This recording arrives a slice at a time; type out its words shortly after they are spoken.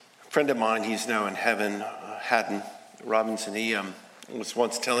friend of mine, he's now in heaven, Haddon Robinson, he was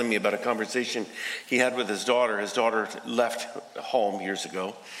once telling me about a conversation he had with his daughter. His daughter left home years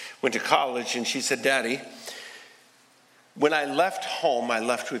ago, went to college, and she said, "Daddy, when I left home, I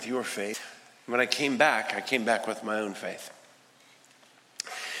left with your faith. When I came back with my own faith."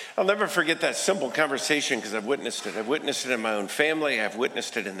 I'll never forget that simple conversation because I've witnessed it. I've witnessed it in my own family. I've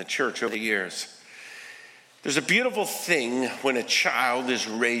witnessed it in the church over the years. There's a beautiful thing when a child is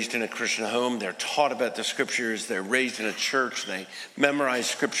raised in a Christian home. They're taught about the scriptures. They're raised in a church. They memorize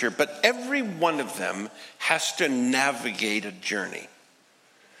scripture. But every one of them has to navigate a journey.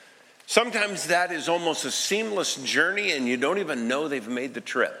 Sometimes that is almost a seamless journey and you don't even know they've made the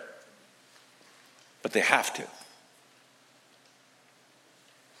trip. But they have to.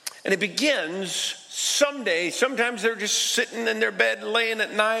 And it begins someday. Sometimes they're just sitting in their bed laying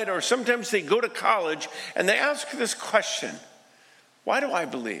at night, or sometimes they go to college and they ask this question: why do I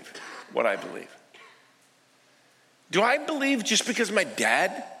believe what I believe? Do I believe just because my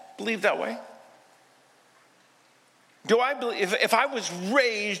dad believed that way? Do I believe, if I was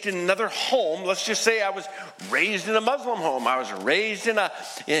raised in another home, let's just say I was raised in a Muslim home, I was raised in a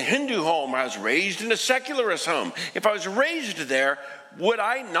Hindu home, I was raised in a secularist home. If I was raised there, would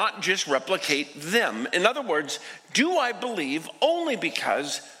I not just replicate them? In other words, do I believe only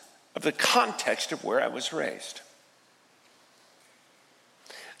because of the context of where I was raised?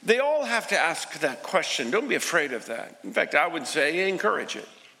 They all have to ask that question. Don't be afraid of that. In fact, I would say encourage it.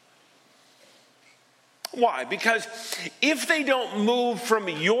 Why? Because if they don't move from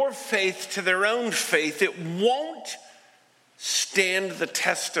your faith to their own faith, it won't stand the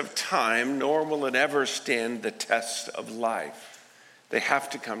test of time, nor will it ever stand the test of life. They have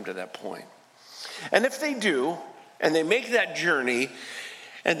to come to that point. And if they do, and they make that journey,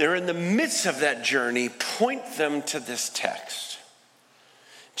 and they're in the midst of that journey, point them to this text.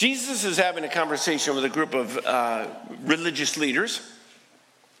 Jesus is having a conversation with a group of religious leaders.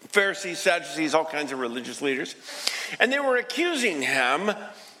 Pharisees, Sadducees, all kinds of religious leaders. And they were accusing him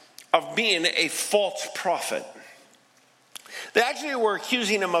of being a false prophet. They actually were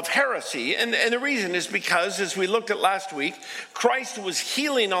accusing him of heresy. And the reason is because, as we looked at last week, Christ was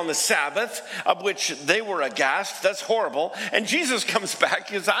healing on the Sabbath, of which they were aghast. That's horrible. And Jesus comes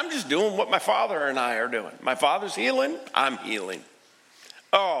back and says, I'm just doing what my Father and I are doing. My Father's healing, I'm healing.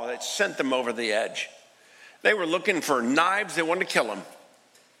 Oh, that sent them over the edge. They were looking for knives. They wanted to kill him.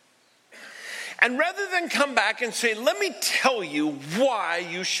 And rather than come back and say, let me tell you why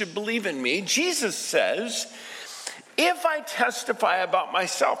you should believe in me, Jesus says, if I testify about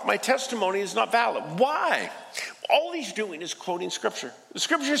myself, my testimony is not valid. Why? All he's doing is quoting Scripture. The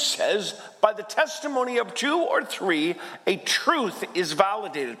Scripture says, by the testimony of 2 or 3, a truth is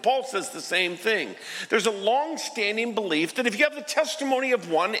validated. Paul says the same thing. There's a long-standing belief that if you have the testimony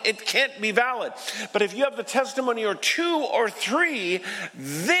of 1, it can't be valid. But if you have the testimony of 2 or 3,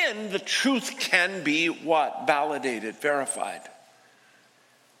 then the truth can be what? Validated, verified.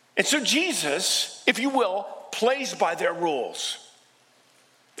 And so Jesus, if you will, plays by their rules.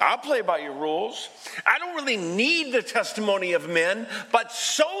 I'll play by your rules. I don't really need the testimony of men, but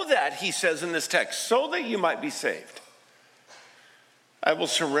so that, he says in this text, so that you might be saved, I will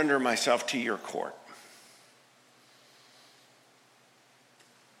surrender myself to your court.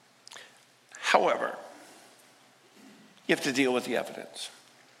 However, you have to deal with the evidence.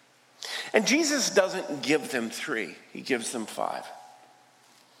 And Jesus doesn't give them 3, he gives them 5.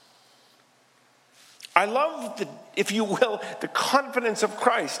 I love, if you will, the confidence of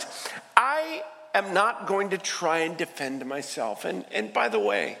Christ. I am not going to try and defend myself. And by the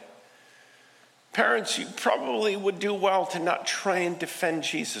way, parents, you probably would do well to not try and defend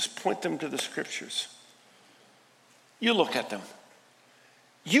Jesus. Point them to the Scriptures. You look at them.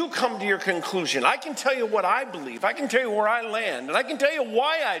 You come to your conclusion. I can tell you what I believe. I can tell you where I land. And I can tell you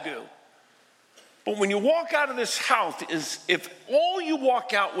why I do. But when you walk out of this house, if all you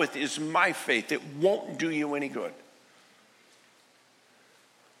walk out with is my faith, it won't do you any good.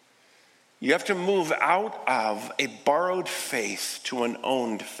 You have to move out of a borrowed faith to an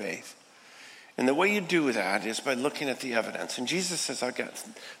owned faith. And the way you do that is by looking at the evidence. And Jesus says, I've got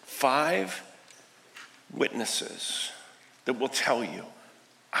 5 witnesses that will tell you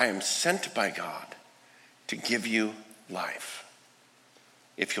I am sent by God to give you life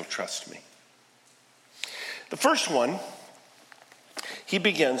if you'll trust me. The first one, he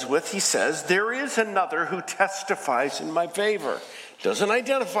begins with, he says, there is another who testifies in my favor. Doesn't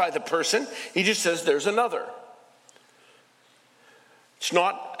identify the person. He just says there's another. It's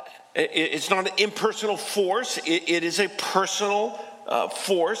not an impersonal force. It is a personal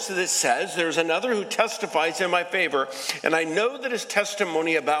force that says, there's another who testifies in my favor, and I know that his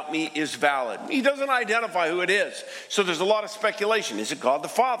testimony about me is valid. He doesn't identify who it is. So there's a lot of speculation. Is it God the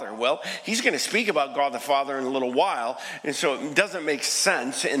Father? Well, he's going to speak about God the Father in a little while, and so it doesn't make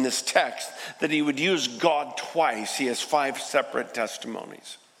sense in this text that he would use God twice. He has 5 separate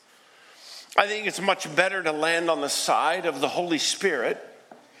testimonies. I think it's much better to land on the side of the Holy Spirit.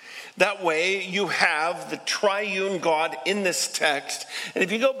 That way you have the triune God in this text. And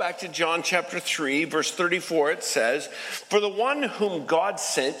if you go back to John chapter 3, verse 34, it says, for the one whom God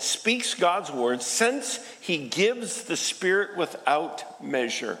sent speaks God's words, since he gives the Spirit without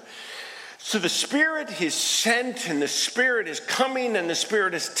measure. So the Spirit is sent, and the Spirit is coming, and the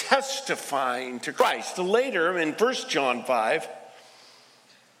Spirit is testifying to Christ. Later in 1 John 5,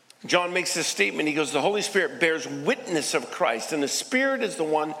 John makes this statement. He goes, the Holy Spirit bears witness of Christ, and the Spirit is the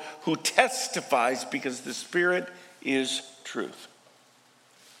one who testifies, because the Spirit is truth.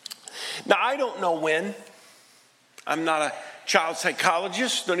 Now, I don't know when. I'm not a child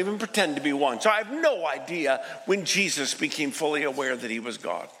psychologist, don't even pretend to be one. So I have no idea when Jesus became fully aware that he was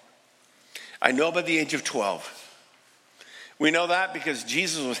God. I know by the age of 12. We know that because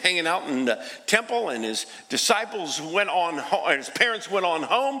Jesus was hanging out in the temple, and his disciples went on home, his parents went on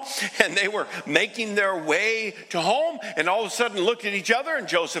home, and they were making their way to home, and all of a sudden looked at each other, and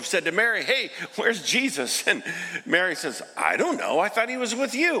Joseph said to Mary, hey, where's Jesus? And Mary says, I don't know. I thought he was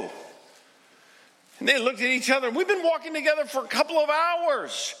with you. And they looked at each other. We've been walking together for a couple of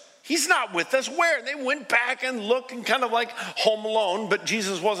hours. He's not with us. Where? And they went back and looked, and kind of like Home Alone, but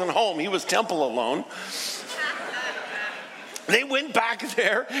Jesus wasn't home. He was temple alone. They went back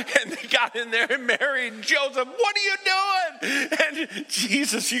there, and they got in there, and Mary and Joseph, what are you doing? And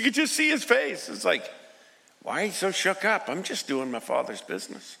Jesus, you could just see his face. It's like, why are you so shook up? I'm just doing my Father's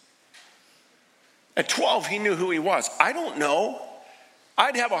business. At 12, he knew who he was. I don't know.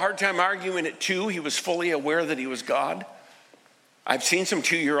 I'd have a hard time arguing at 2 he was fully aware that he was God. I've seen some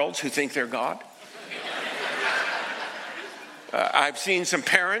 2-year-olds who think they're God. I've seen some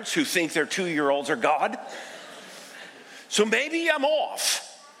parents who think their 2-year-olds are God. So maybe I'm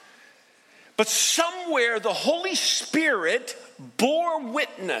off. But somewhere the Holy Spirit bore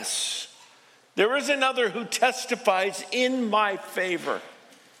witness. There is another who testifies in my favor.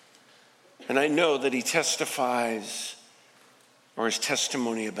 And I know that he testifies, or his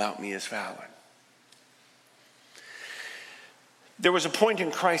testimony about me is valid. There was a point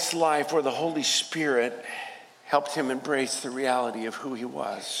in Christ's life where the Holy Spirit helped him embrace the reality of who he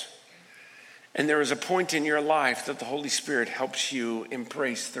was. And there is a point in your life that the Holy Spirit helps you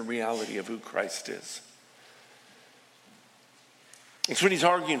embrace the reality of who Christ is. It's what he's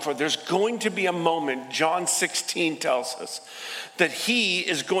arguing for. There's going to be a moment, John 16 tells us, that he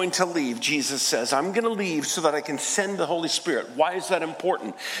is going to leave. Jesus says, I'm going to leave so that I can send the Holy Spirit. Why is that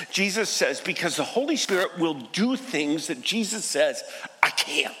important? Jesus says, because the Holy Spirit will do things that Jesus says, I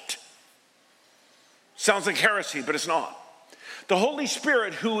can't. Sounds like heresy, but it's not. The Holy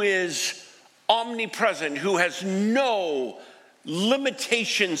Spirit, who is omnipresent, who has no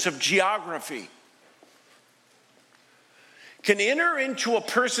limitations of geography, can enter into a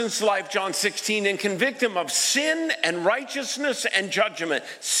person's life, John 16, and convict him of sin and righteousness and judgment.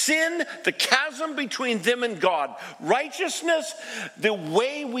 Sin, the chasm between them and God. Righteousness, the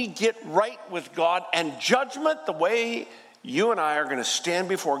way we get right with God. And judgment, the way you and I are going to stand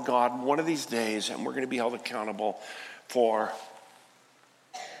before God one of these days, and we're going to be held accountable for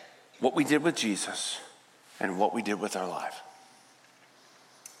what we did with Jesus and what we did with our life.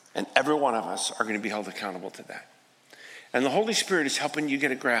 And every one of us are going to be held accountable to that. And the Holy Spirit is helping you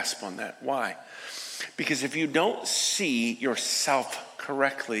get a grasp on that. Why? Because if you don't see yourself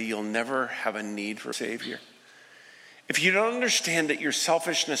correctly, you'll never have a need for a Savior. If you don't understand that your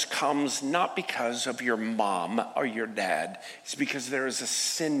selfishness comes not because of your mom or your dad, it's because there is a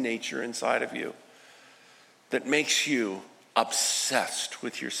sin nature inside of you that makes you obsessed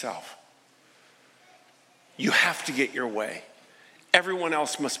with yourself. You have to get your way. Everyone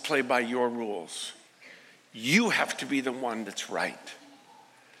else must play by your rules. You have to be the one that's right.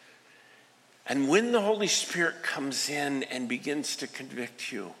 And when the Holy Spirit comes in and begins to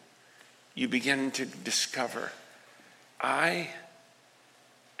convict you, you begin to discover, I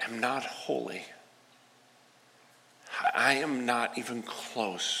am not holy. I am not even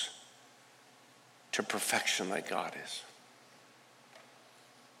close to perfection like God is.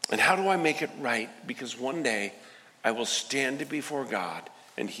 And how do I make it right? Because one day I will stand before God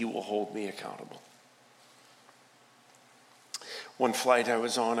and he will hold me accountable. One flight I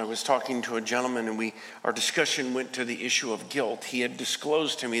was on, I was talking to a gentleman, and our discussion went to the issue of guilt. He had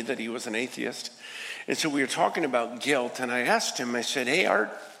disclosed to me that he was an atheist, And so we were talking about guilt, and I asked him, I said, hey,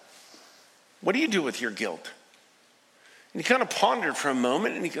 Art, what do you do with your guilt? And he kind of pondered for a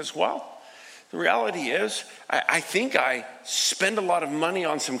moment, and he goes, well, the reality is, I think I spend a lot of money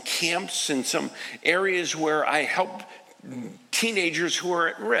on some camps and some areas where I help teenagers who are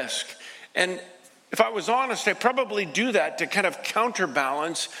at risk. And if I was honest, I probably do that to kind of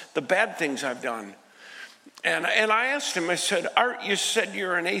counterbalance the bad things I've done. And I asked him, I said, Art, you said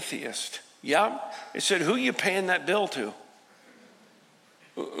you're an atheist. Yeah. I said, who are you paying that bill to?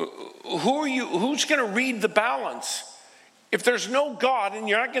 Who's going to read the balance? If there's no God and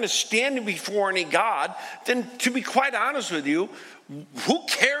you're not going to stand before any God, then to be quite honest with you, who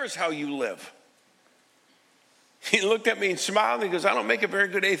cares how you live? He looked at me and smiled and he goes, I don't make a very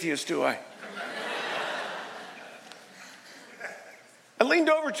good atheist, do I? I leaned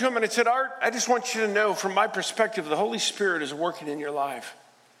over to him and I said, Art, I just want you to know from my perspective, the Holy Spirit is working in your life.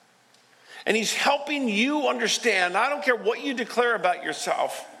 And he's helping you understand, I don't care what you declare about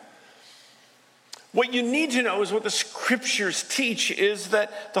yourself. What you need to know is what the scriptures teach is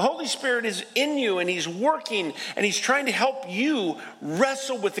that the Holy Spirit is in you and he's working and he's trying to help you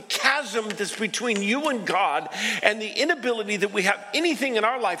wrestle with the chasm that's between you and God and the inability that we have anything in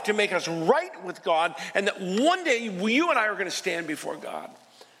our life to make us right with God, and that one day you and I are going to stand before God.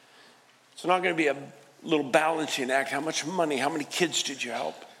 It's not going to be a little balancing act. How much money, how many kids did you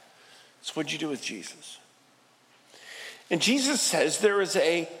help? It's what you do with Jesus. And Jesus says there is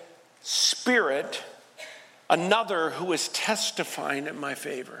a spirit, another who is testifying in my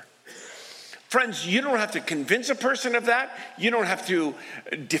favor. Friends, you don't have to convince a person of that. You don't have to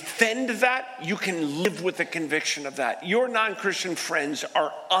defend that. You can live with the conviction of that. Your non-Christian friends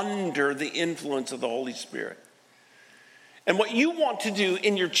are under the influence of the Holy Spirit. And what you want to do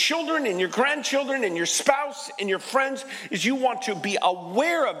in your children, in your grandchildren, in your spouse, in your friends, is you want to be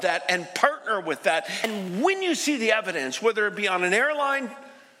aware of that and partner with that. And when you see the evidence, whether it be on an airline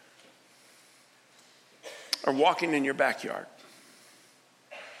or walking in your backyard,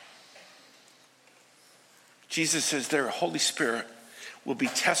 Jesus says their Holy Spirit will be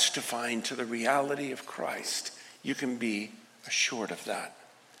testifying to the reality of Christ. You can be assured of that.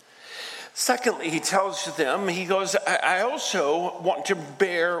 Secondly, he tells them, he goes, I also want to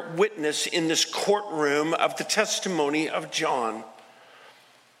bear witness in this courtroom of the testimony of John.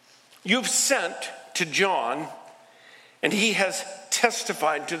 You've sent to John, and he has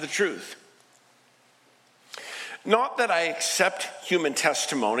testified to the truth. Not that I accept human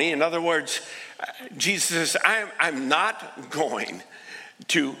testimony. In other words, Jesus says, I'm not going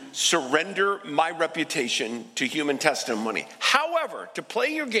to surrender my reputation to human testimony. However, to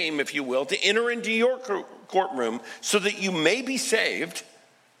play your game, if you will, to enter into your courtroom so that you may be saved,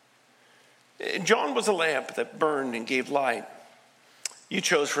 John was a lamp that burned and gave light. You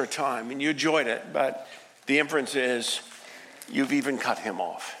chose for a time and you enjoyed it, but the inference is you've even cut him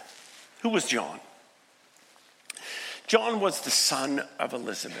off. Who was John? John was the son of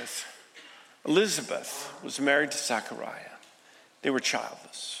Elizabeth. Elizabeth was married to Zechariah. They were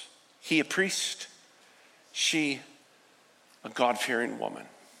childless. He a priest, she a God-fearing woman.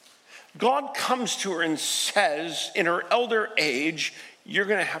 God comes to her and says, in her elder age, you're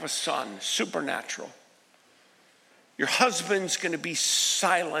going to have a son, supernatural. Your husband's going to be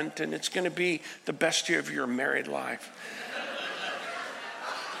silent, and it's going to be the best year of your married life.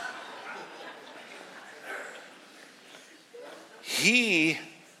 He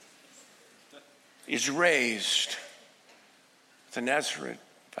is raised with a Nazarene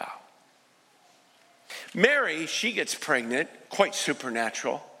vow. Mary, she gets pregnant, quite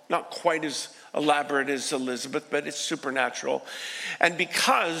supernatural, not quite as elaborate as Elizabeth, but it's supernatural. And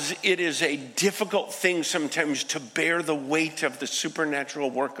because it is a difficult thing sometimes to bear the weight of the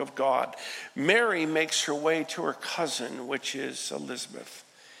supernatural work of God, Mary makes her way to her cousin, which is Elizabeth.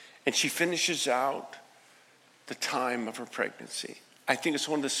 And she finishes out the time of her pregnancy. I think it's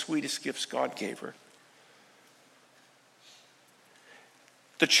one of the sweetest gifts God gave her.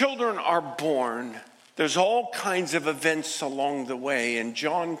 The children are born. There's all kinds of events along the way, and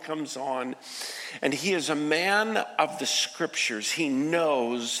John comes on, and he is a man of the scriptures. He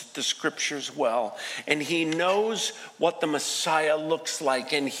knows the scriptures well, and he knows what the Messiah looks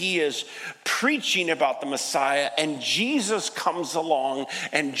like, and he is preaching about the Messiah, and Jesus comes along,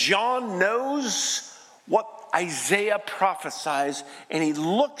 and John knows what Isaiah prophesies, and he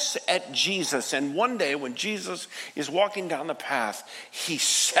looks at Jesus. And one day when Jesus is walking down the path, he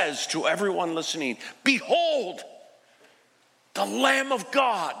says to everyone listening, behold, the Lamb of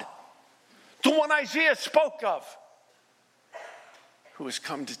God, the one Isaiah spoke of, who has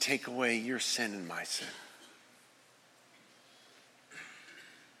come to take away your sin and my sin.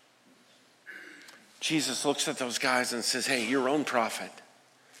 Jesus looks at those guys and says, hey, your own prophet.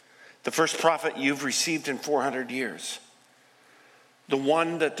 The first prophet you've received in 400 years. The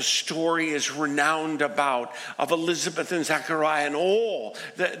one that the story is renowned about, of Elizabeth and Zechariah, and all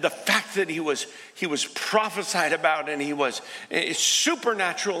the fact that he was prophesied about, and he was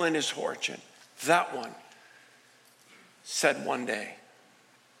supernatural in his origin. That one said one day,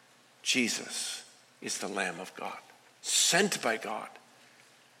 Jesus is the Lamb of God, sent by God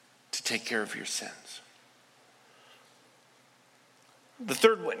to take care of your sins. The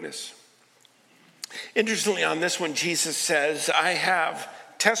third witness. Interestingly, on this one, Jesus says, I have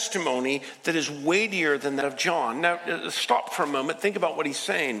testimony that is weightier than that of John. Now, stop for a moment. Think about what he's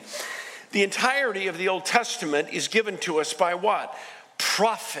saying. The entirety of the Old Testament is given to us by what?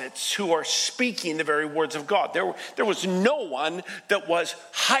 Prophets who are speaking the very words of God. There was no one that was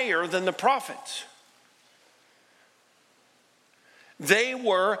higher than the prophets. They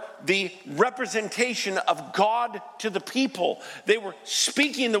were the representation of God to the people. They were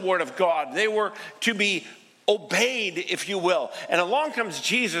speaking the word of God. They were to be obeyed, if you will. And along comes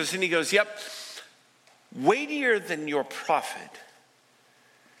Jesus and he goes, yep, weightier than your prophet,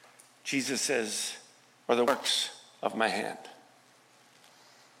 Jesus says, are the works of my hand.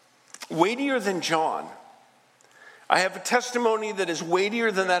 Weightier than John. I have a testimony that is weightier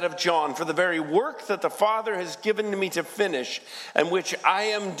than that of John, for the very work that the Father has given me to finish, and which I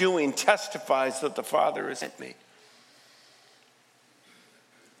am doing, testifies that the Father has sent me.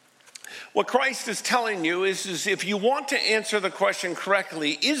 What Christ is telling you is if you want to answer the question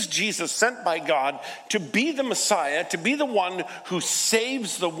correctly, is Jesus sent by God to be the Messiah, to be the one who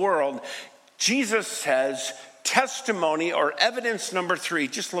saves the world? Jesus says, testimony or evidence number 3,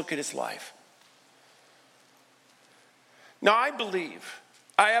 just look at his life. Now, I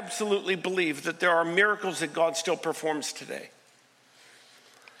absolutely believe that there are miracles that God still performs today.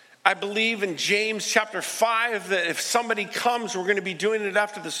 I believe in James chapter 5 that if somebody comes, we're going to be doing it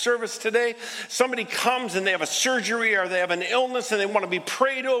after the service today, somebody comes and they have a surgery or they have an illness and they want to be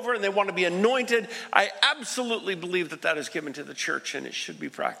prayed over and they want to be anointed, I absolutely believe that that is given to the church and it should be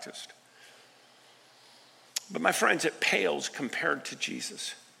practiced. But my friends, it pales compared to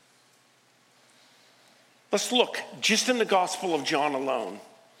Jesus. Let's look just in the Gospel of John alone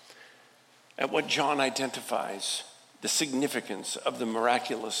at what John identifies the significance of the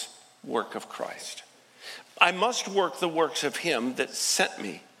miraculous work of Christ. I must work the works of him that sent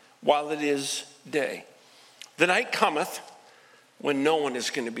me while it is day. The night cometh when no one is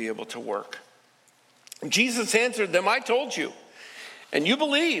going to be able to work. Jesus answered them, I told you, and you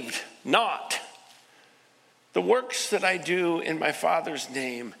believed not. The works that I do in my Father's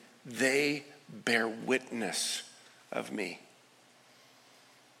name, they bear witness of me.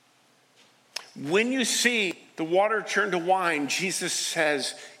 When you see the water turn to wine, Jesus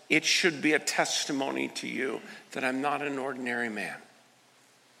says it should be a testimony to you that I'm not an ordinary man.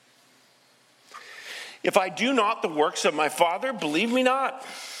 If I do not the works of my Father, believe me not.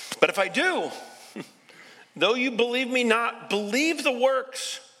 But if I do, though you believe me not, believe the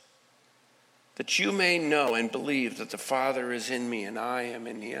works, that you may know and believe that the Father is in me and I am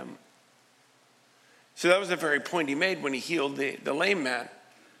in him. So that was the very point he made when he healed the lame man.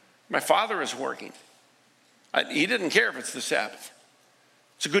 My Father is working. He didn't care if it's the Sabbath.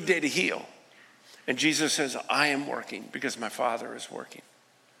 It's a good day to heal. And Jesus says, I am working because my Father is working.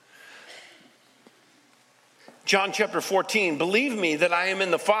 John chapter 14, believe me that I am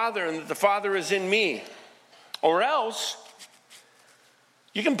in the Father and that the Father is in me. Or else,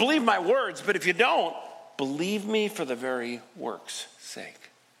 you can believe my words, but if you don't, believe me for the very work's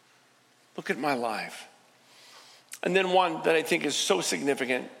sake. Look at my life. And then one that I think is so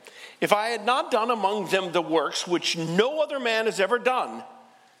significant. If I had not done among them the works which no other man has ever done,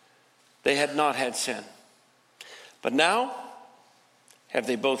 they had not had sin. But now have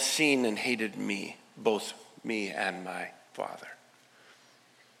they both seen and hated me, both me and my Father.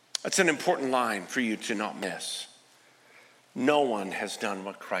 That's an important line for you to not miss. No one has done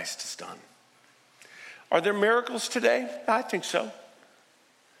what Christ has done. Are there miracles today? I think so.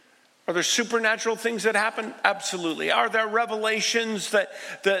 Are there supernatural things that happen? Absolutely. Are there revelations that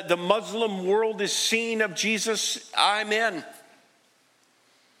the Muslim world is seeing of Jesus? I'm in.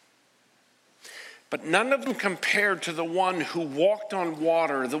 But none of them compared to the one who walked on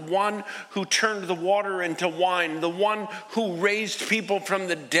water, the one who turned the water into wine, the one who raised people from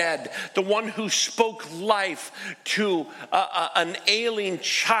the dead, the one who spoke life to an ailing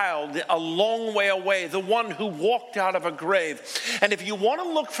child a long way away, the one who walked out of a grave. And if you want to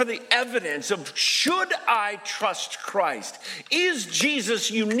look for the evidence of should I trust Christ, is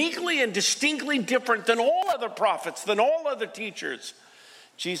Jesus uniquely and distinctly different than all other prophets, than all other teachers?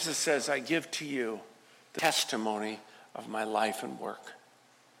 Jesus says, I give to you the testimony of my life and work.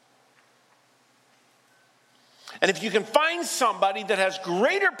 And if you can find somebody that has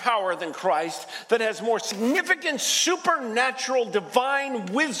greater power than Christ, that has more significant supernatural divine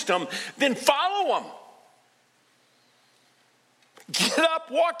wisdom, then follow them. Get up,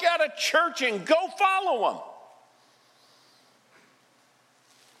 walk out of church, and go follow them.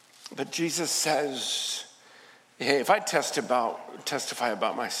 But Jesus says, hey, if I testify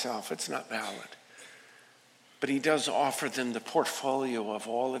about myself, it's not valid. But he does offer them the portfolio of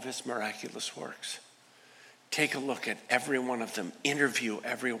all of his miraculous works. Take a look at every one of them. Interview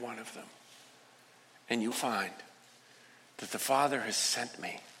every one of them. And you'll find that the Father has sent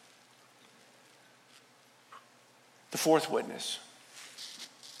me. The fourth witness,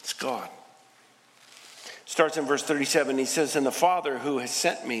 it's God. Starts in verse 37. He says, and the Father who has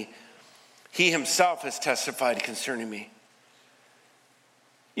sent me, he himself has testified concerning me.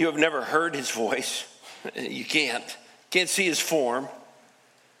 You have never heard his voice. You can't see his form.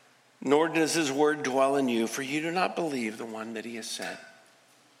 Nor does his word dwell in you, for you do not believe the one that he has sent.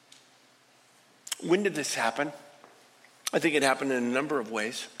 When did this happen? I think it happened in a number of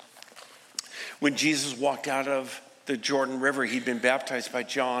ways. When Jesus walked out of the Jordan River, he'd been baptized by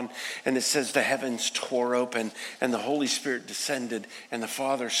John, and it says the heavens tore open, and the Holy Spirit descended, and the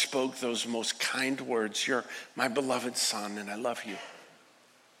Father spoke those most kind words, you're my beloved Son, and I love you.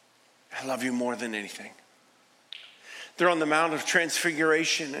 I love you more than anything. They're on the Mount of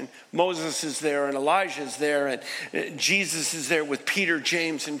Transfiguration, and Moses is there, and Elijah is there, and Jesus is there with Peter,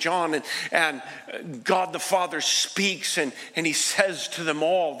 James, and John, and God the Father speaks, and he says to them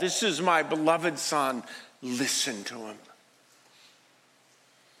all, this is my beloved Son, listen to him.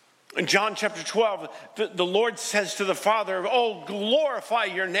 In John chapter 12, the Lord says to the Father, oh, glorify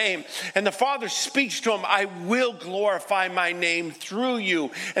your name. And the Father speaks to him, I will glorify my name through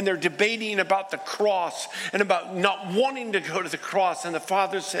you. And they're debating about the cross and about not wanting to go to the cross. And the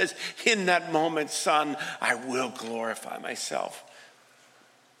Father says, in that moment, Son, I will glorify myself.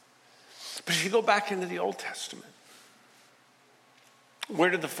 But if you go back into the Old Testament, where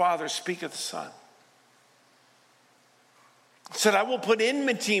did the Father speak of the Son? Said, I will put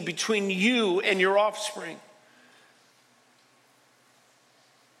enmity between you and your offspring.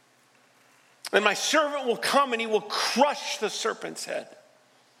 And my servant will come and he will crush the serpent's head.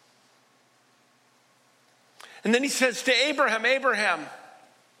 And then he says to Abraham, Abraham,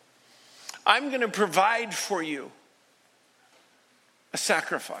 I'm going to provide for you a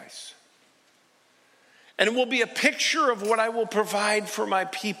sacrifice. And it will be a picture of what I will provide for my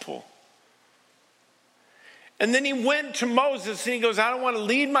people. And then he went to Moses and he goes, I don't want to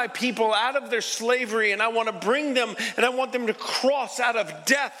lead my people out of their slavery, and I want to bring them, and I want them to cross out of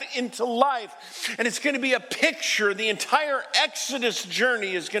death into life. And it's going to be a picture. The entire Exodus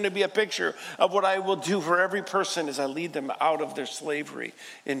journey is going to be a picture of what I will do for every person as I lead them out of their slavery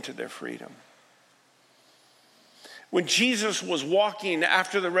into their freedom. When Jesus was walking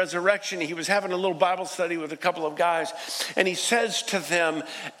after the resurrection, he was having a little Bible study with a couple of guys, and he says to them,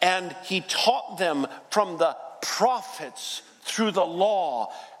 and he taught them from the prophets through the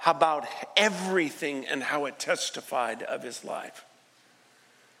law about everything and how it testified of his life.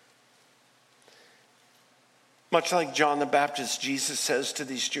 Much like John the Baptist, Jesus says to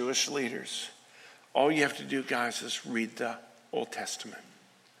these Jewish leaders, all you have to do, guys, is read the Old Testament.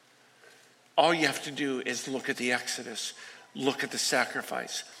 All you have to do is look at the Exodus, look at the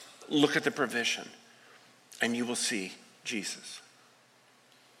sacrifice, look at the provision, and you will see Jesus.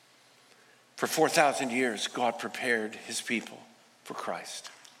 For 4,000 years, God prepared his people for Christ.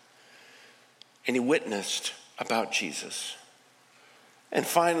 And he witnessed about Jesus. And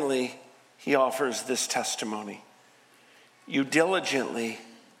finally, he offers this testimony. You diligently,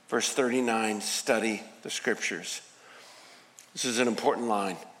 verse 39, study the scriptures. This is an important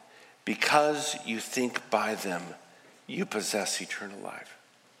line. Because you think by them, you possess eternal life.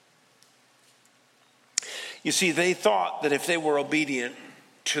 You see, they thought that if they were obedient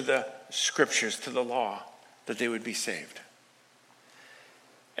to the scriptures, to the law, that they would be saved.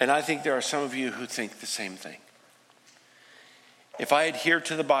 And I think there are some of you who think the same thing. If I adhere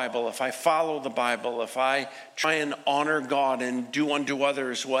to the Bible, if I follow the Bible, if I try and honor God and do unto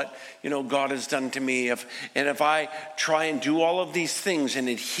others what, God has done to me, and if I try and do all of these things and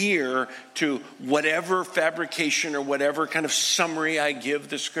adhere to whatever fabrication or whatever kind of summary I give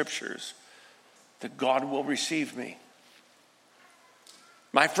the scriptures, that God will receive me.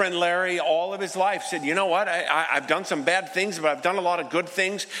 My friend Larry, all of his life, said, you know what, I've done some bad things, but I've done a lot of good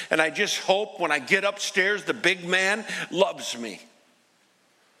things, and I just hope when I get upstairs, the big man loves me.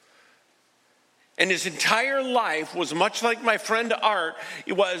 And his entire life was much like my friend Art.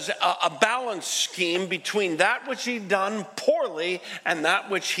 It was a balance scheme between that which he'd done poorly and that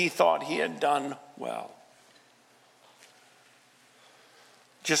which he thought he had done well.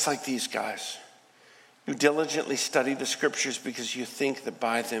 Just like these guys. You diligently study the scriptures because you think that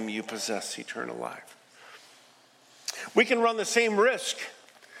by them you possess eternal life. We can run the same risk.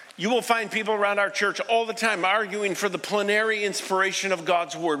 You will find people around our church all the time arguing for the plenary inspiration of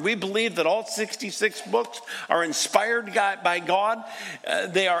God's word. We believe that all 66 books are inspired by God.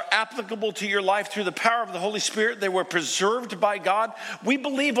 They are applicable to your life through the power of the Holy Spirit. They were preserved by God. We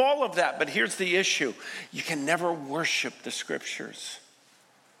believe all of that, but here's the issue. You can never worship the scriptures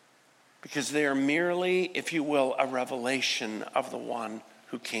because they are merely, if you will, a revelation of the one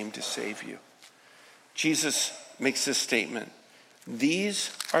who came to save you. Jesus makes this statement.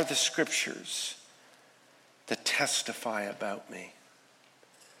 These are the scriptures that testify about me.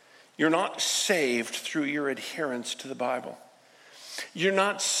 You're not saved through your adherence to the Bible. You're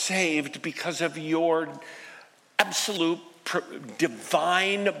not saved because of your absolute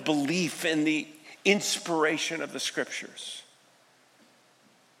divine belief in the inspiration of the scriptures.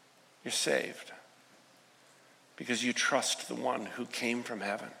 You're saved because you trust the one who came from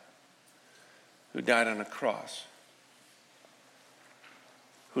heaven, who died on a cross,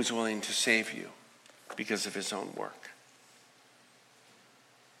 who's willing to save you because of his own work.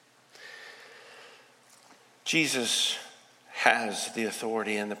 Jesus has the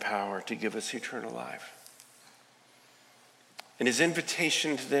authority and the power to give us eternal life. And his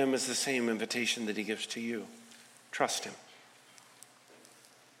invitation to them is the same invitation that he gives to you. Trust him.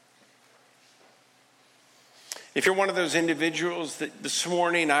 If you're one of those individuals that this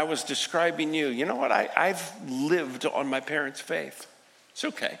morning I was describing you, you know what? I've lived on my parents' faith. It's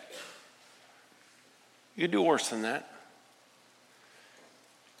okay. You could do worse than that.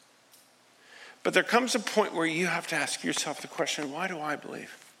 But there comes a point where you have to ask yourself the question, why do I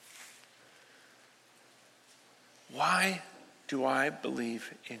believe? Why do I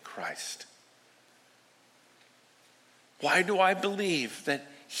believe in Christ? Why do I believe that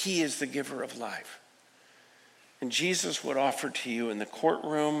he is the giver of life? And Jesus would offer to you in the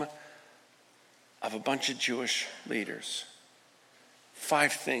courtroom of a bunch of Jewish leaders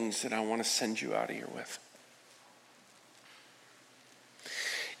 5 things that I want to send you out of here with.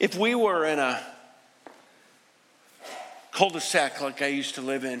 If we were in a cul-de-sac like I used to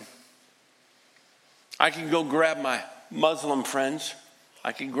live in, I could go grab my Muslim friends,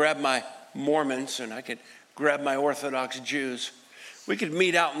 I could grab my Mormons, and I could grab my Orthodox Jews. We could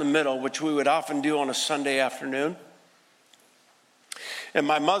meet out in the middle, which we would often do on a Sunday afternoon. And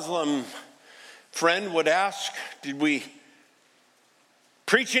my Muslim friend would ask, did we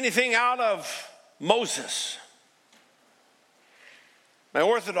preach anything out of Moses? My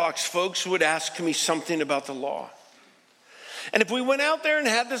Orthodox folks would ask me something about the law. And if we went out there and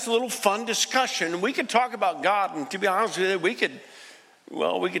had this little fun discussion, we could talk about God. And to be honest with you,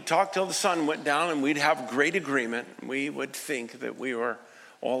 we could talk till the sun went down and we'd have great agreement. We would think that we were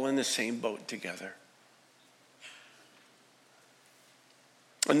all in the same boat together.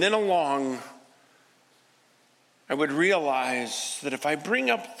 And then along, I would realize that if I bring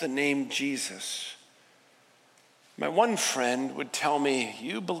up the name Jesus, my one friend would tell me,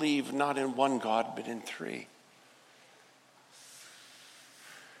 you believe not in one God, but in 3.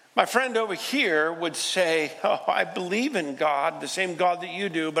 My friend over here would say, oh, I believe in God, the same God that you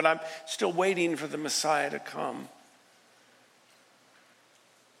do, but I'm still waiting for the Messiah to come.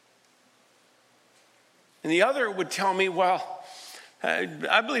 And the other would tell me, well,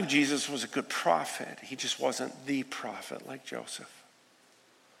 I believe Jesus was a good prophet. He just wasn't the prophet like Joseph.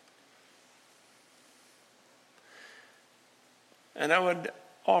 And I would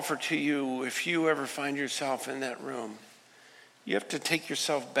offer to you, if you ever find yourself in that room, you have to take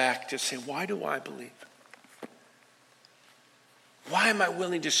yourself back to say, why do I believe? Why am I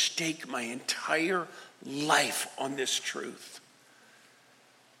willing to stake my entire life on this truth?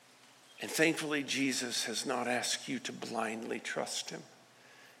 And thankfully, Jesus has not asked you to blindly trust him.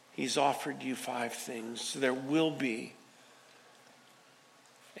 He's offered you 5 things. There will be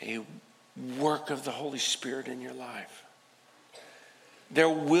a work of the Holy Spirit in your life. There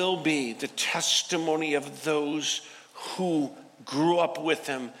will be the testimony of those who grew up with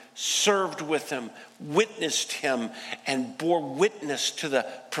him, served with him, witnessed him, and bore witness to the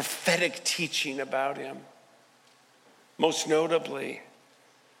prophetic teaching about him. Most notably,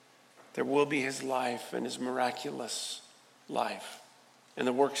 there will be his life and his miraculous life and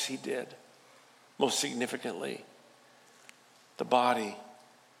the works he did. Most significantly, the body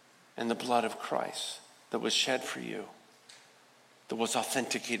and the blood of Christ that was shed for you. that was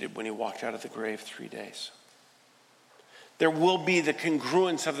authenticated when he walked out of the grave 3 days. There will be the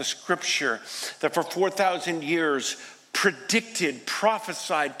congruence of the scripture that for 4,000 years predicted,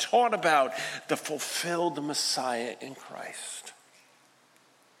 prophesied, taught about the fulfilled Messiah in Christ.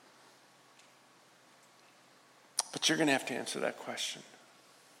 But you're going to have to answer that question.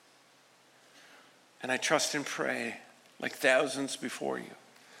 And I trust and pray, like thousands before you,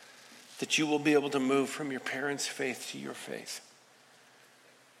 that you will be able to move from your parents' faith to your faith.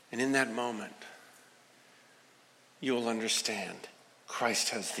 And in that moment, you will understand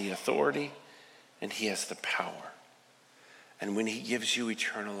Christ has the authority and he has the power. And when he gives you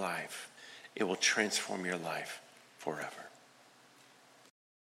eternal life, it will transform your life forever.